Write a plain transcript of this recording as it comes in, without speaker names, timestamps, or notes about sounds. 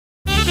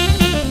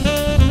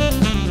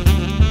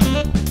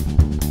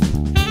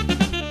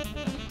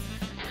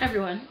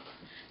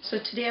So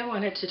today I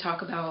wanted to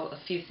talk about a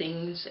few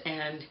things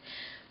and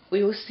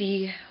we will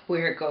see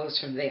where it goes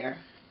from there.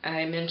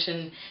 I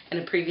mentioned in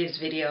a previous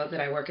video that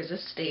I work as a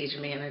stage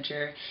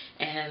manager,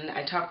 and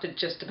I talked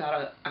just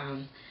about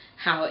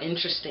how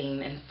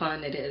interesting and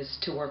fun it is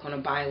to work on a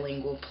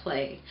bilingual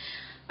play.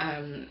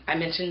 I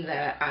mentioned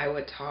that I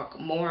would talk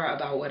more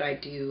about what I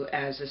do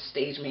as a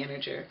stage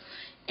manager,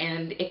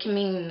 and it can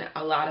mean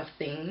a lot of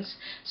things.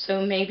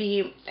 So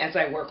maybe as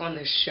I work on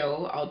this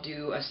show, I'll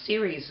do a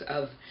series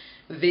of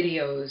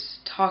videos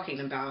talking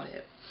about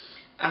it.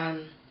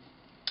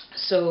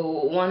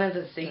 So one of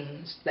the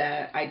things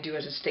that I do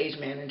as a stage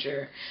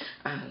manager,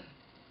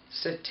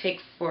 so take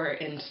for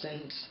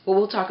instance, well,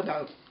 we'll talk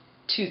about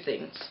two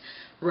things: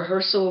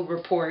 rehearsal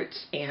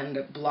reports and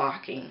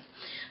blocking.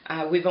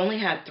 We've only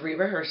had 3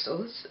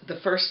 rehearsals. The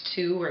first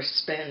 2 were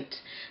spent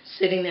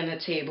sitting at a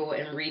table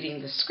and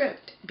reading the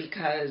script,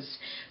 because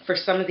for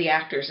some of the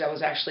actors that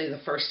was actually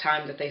the first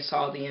time that they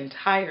saw the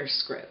entire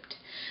script.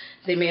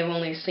 They may have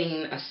only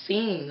seen a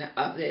scene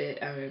of it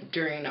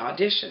during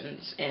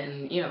auditions,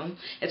 and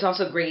it's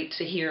also great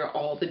to hear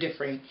all the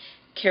different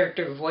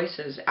character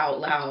voices out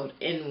loud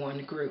in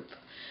one group.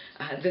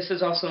 This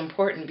is also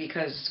important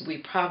because we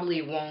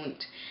probably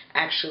won't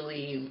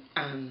actually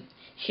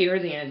hear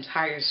the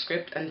entire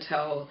script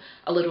until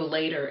a little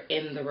later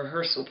in the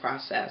rehearsal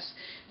process,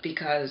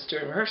 because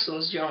during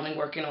rehearsals you're only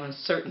working on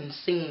certain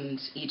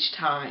scenes each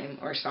time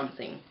or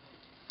something.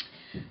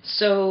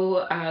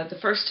 So the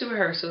first 2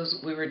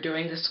 rehearsals we were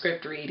doing the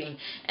script reading,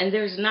 and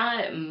there's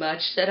not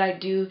much that I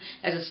do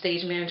as a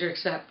stage manager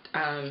except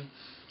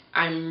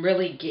I'm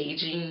really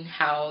gauging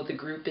how the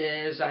group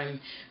is.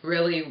 I'm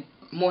really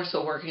more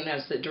so working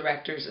as the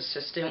director's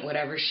assistant,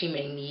 whatever she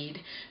may need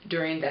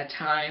during that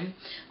time.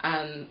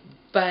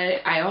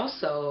 But I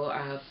also,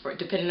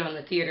 depending on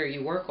the theater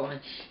you work on,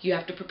 you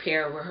have to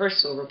prepare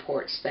rehearsal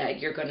reports that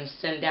you're going to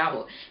send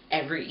out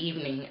every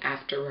evening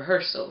after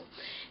rehearsal.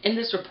 In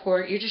this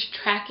report, you're just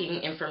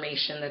tracking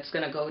information that's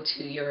going to go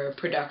to your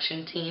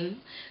production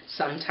team.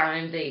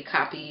 Sometimes they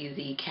copy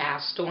the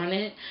cast on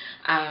it.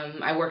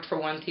 I worked for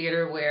one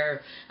theater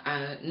where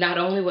not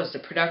only was the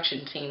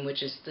production team,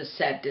 which is the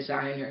set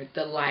designer,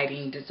 the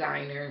lighting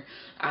designer,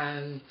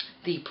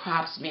 the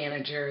props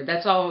manager,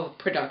 that's all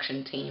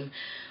production team.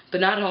 But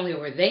not only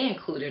were they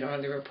included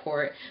on the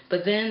report,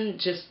 but then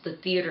just the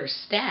theater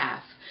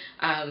staff.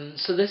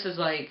 So this is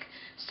like,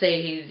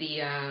 say,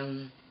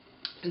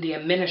 the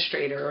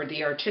administrator or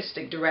the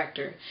artistic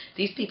director.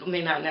 These people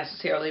may not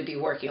necessarily be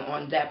working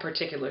on that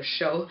particular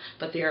show,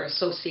 but they are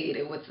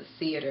associated with the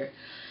theater.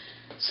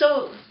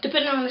 So,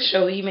 depending on the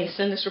show, you may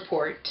send this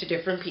report to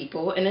different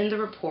people, and in the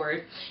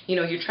report,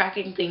 you're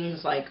tracking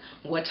things like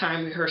what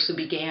time rehearsal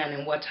began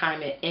and what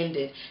time it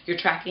ended. You're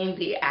tracking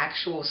the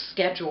actual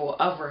schedule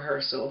of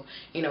rehearsal,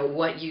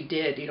 what you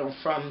did,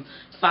 from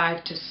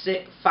 5 to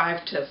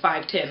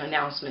 5:10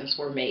 announcements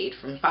were made.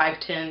 From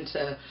 5:10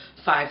 to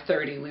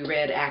 5:30 we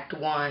read Act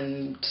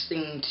 1,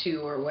 Scene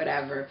 2, or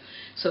whatever.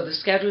 So the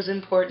schedule is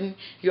important.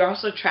 You're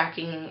also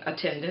tracking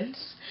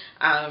attendance.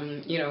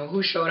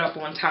 Who showed up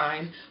on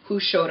time, who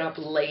showed up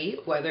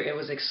late, whether it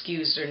was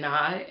excused or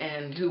not,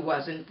 and who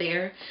wasn't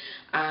there.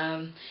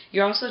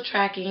 You're also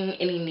tracking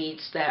any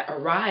needs that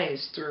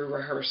arise through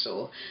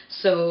rehearsal.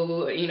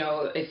 So,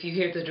 if you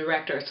hear the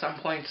director at some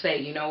point say,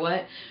 you know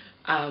what,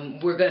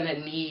 we're going to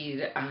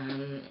need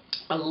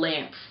a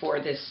lamp for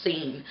this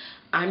scene,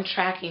 I'm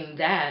tracking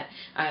that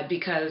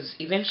because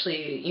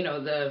eventually,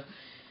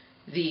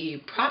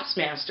 the props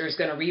master is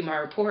going to read my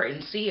report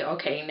and see,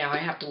 okay, now I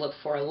have to look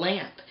for a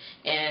lamp.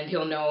 And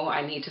he'll know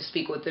I need to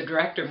speak with the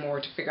director more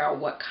to figure out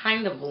what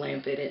kind of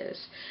lamp it is.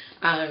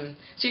 So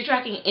you're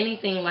tracking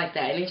anything like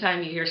that.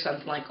 Anytime you hear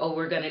something like, oh,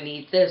 we're going to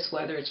need this,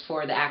 whether it's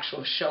for the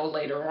actual show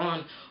later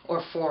on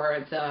or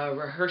for the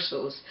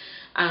rehearsals.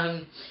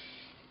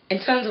 And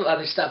tons of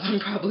other stuff.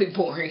 I'm probably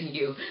boring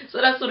you. So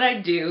that's what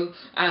I do.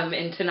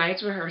 In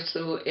tonight's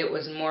rehearsal, it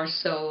was more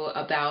so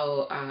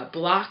about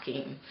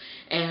blocking.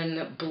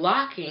 And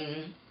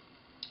blocking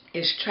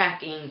is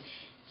tracking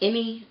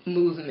any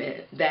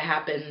movement that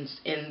happens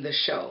in the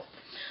show.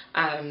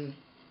 And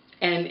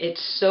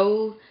it's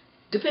so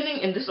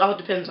depending, and this all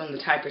depends on the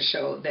type of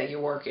show that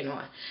you're working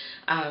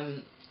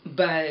on.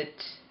 But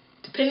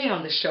depending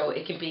on the show,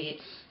 it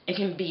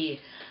can be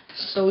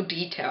so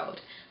detailed.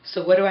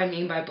 So what do I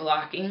mean by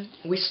blocking?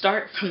 We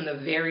start from the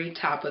very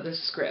top of the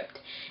script,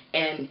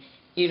 and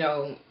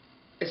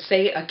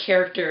say a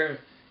character,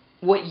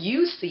 what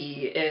you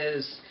see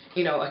is,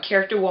 a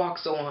character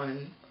walks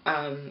on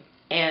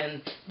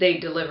and they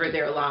deliver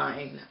their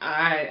line.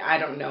 I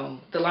don't know.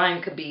 The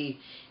line could be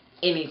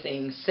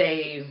anything.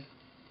 Say,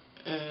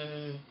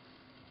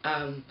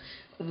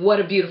 what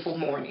a beautiful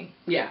morning.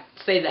 Yeah,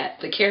 say that.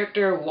 The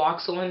character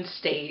walks on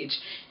stage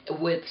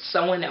with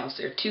someone else.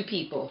 There are 2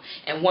 people,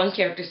 and one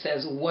character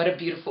says, what a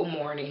beautiful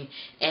morning,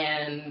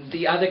 and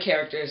the other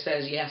character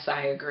says, yes,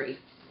 I agree.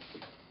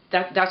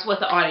 That's what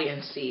the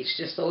audience sees,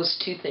 just those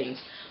 2 things.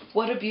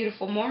 What a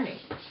beautiful morning.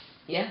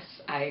 Yes,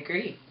 I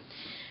agree.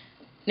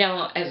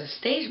 Now, as a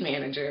stage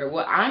manager,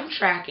 what I'm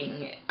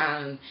tracking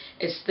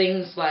is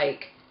things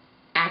like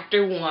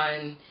actor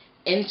 1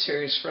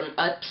 enters from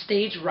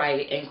upstage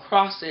right and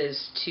crosses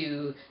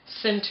to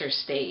center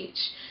stage.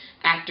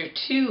 Actor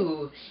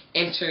 2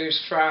 enters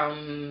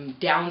from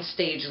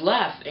downstage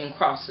left and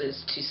crosses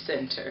to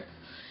center.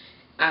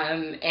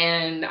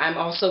 And I'm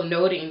also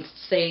noting,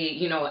 say,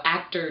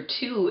 actor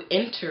 2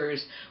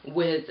 enters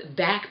with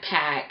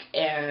backpack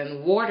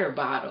and water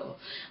bottle,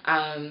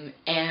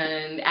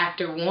 and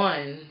actor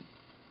 1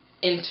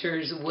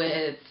 enters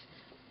with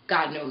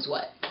God knows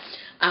what.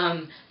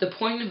 The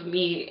point of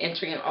me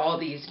entering all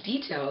these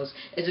details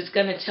is it's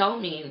going to tell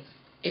me,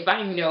 if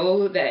I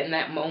know that in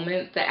that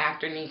moment the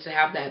actor needs to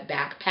have that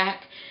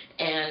backpack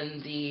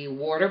and the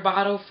water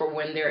bottle for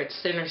when they're at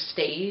center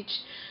stage,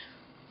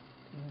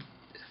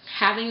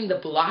 having the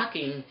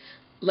blocking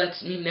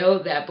lets me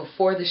know that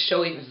before the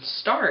show even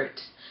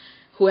starts,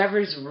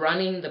 whoever's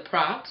running the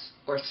props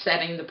or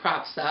setting the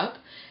props up,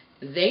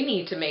 they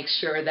need to make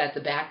sure that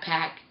the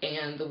backpack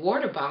and the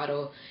water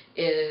bottle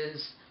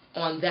is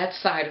on that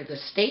side of the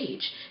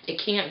stage.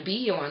 It can't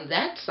be on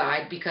that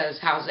side, because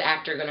how's the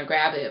actor going to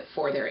grab it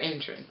for their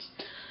entrance?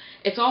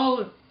 It's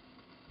all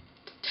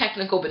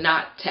technical but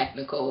not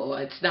technical.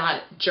 It's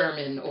not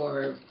German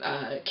or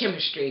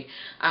chemistry,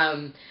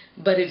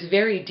 but it's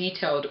very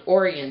detailed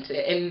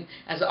oriented, and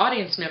as an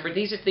audience member,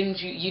 these are things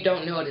you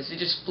don't notice. It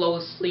just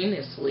flows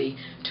seamlessly.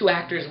 Two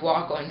actors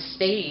walk on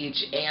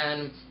stage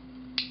and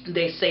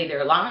they say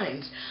their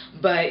lines,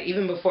 but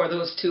even before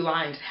those two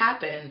lines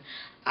happen,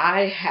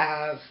 I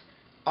have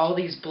all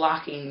these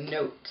blocking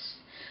notes.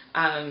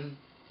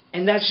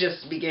 And that's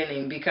just the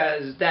beginning,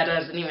 because that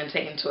doesn't even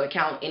take into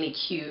account any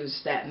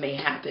cues that may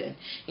happen.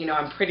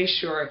 I'm pretty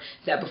sure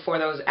that before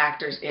those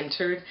actors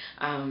entered,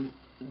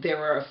 there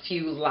were a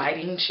few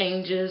lighting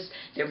changes.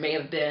 There may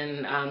have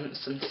been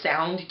some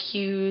sound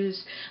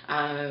cues.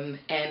 And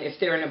if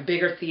they're in a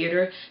bigger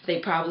theater,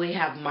 they probably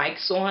have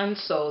mics on,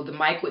 so the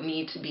mic would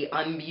need to be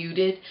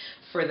unmuted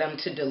for them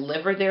to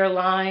deliver their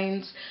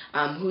lines.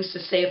 Who's to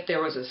say if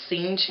there was a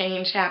scene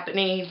change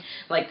happening?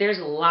 Like, there's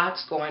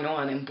lots going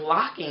on, and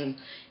blocking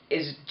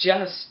is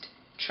just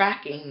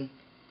tracking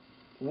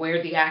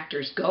where the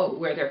actors go,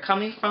 where they're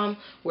coming from,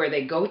 where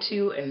they go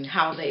to, and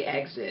how they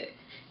exit.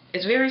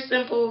 It's very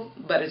simple,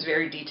 but it's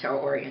very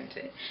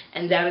detail-oriented.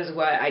 And that is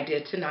what I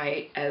did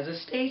tonight as a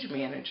stage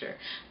manager.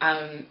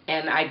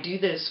 And I do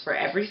this for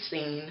every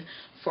scene,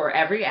 for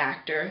every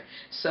actor.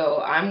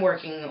 So I'm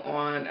working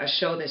on a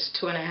show that's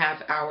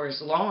 2.5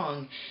 hours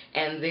long,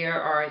 and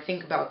there are, I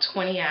think, about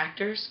 20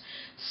 actors.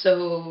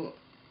 So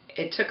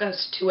it took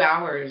us 2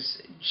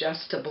 hours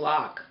just to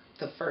block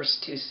the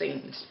first 2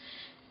 scenes.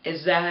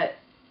 Is that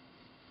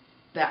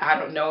I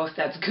don't know if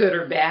that's good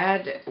or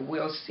bad.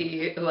 We'll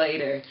see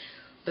later.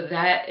 But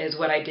that is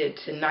what I did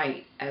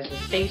tonight as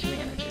a stage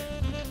manager.